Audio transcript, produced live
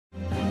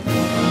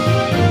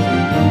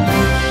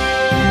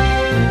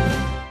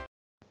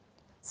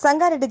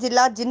సంగారెడ్డి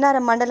జిల్లా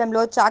జిన్నారం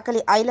మండలంలో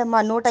చాకలి ఐలమ్మ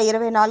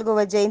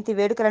 124వ జయంతి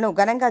వేడుకలను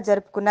ఘనంగా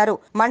జరుపుకున్నారు.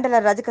 మండల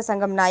రజక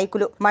సంఘం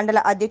నాయకులు, మండల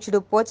అధ్యక్షుడు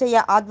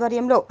పోచయ్య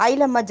ఆధ్వర్యంలో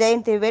ఐలమ్మ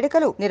జయంతి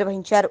వేడుకలు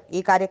నిర్వహించారు.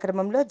 ఈ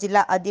కార్యక్రమంలో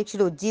జిల్లా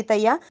అధ్యక్షుడు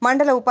జీతయ్య,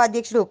 మండల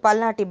ఉపాధ్యక్షుడు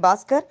పల్నాటి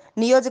భాస్కర్,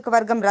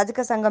 నియోజకవర్గం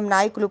రజక సంఘం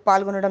నాయకులు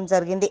పాల్గొనడం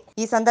జరిగింది.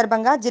 ఈ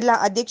సందర్భంగా జిల్లా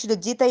అధ్యక్షుడు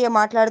జీతయ్య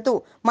మాట్లాడుతూ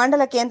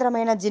మండల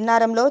కేంద్రమైన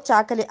జిన్నారంలో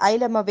చాకలి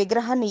ఐలమ్మ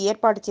విగ్రహాన్ని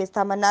ఏర్పాటు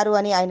చేస్తామన్నారు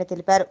అని ఆయన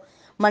తెలిపారు.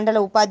 మండల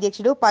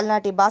ఉపాధ్యక్షుడు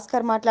పల్నాటి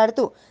భాస్కర్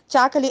మాట్లాడుతూ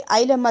చాకలి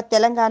ఐలమ్మ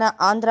తెలంగాణ,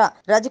 ఆంధ్ర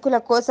రజకుల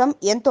కోసం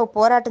ఎంతో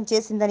పోరాటం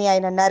చేసిందని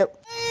ఆయన అన్నారు.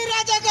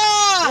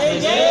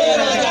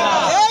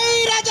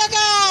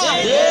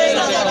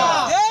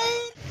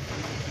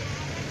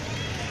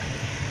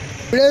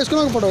 వీడియో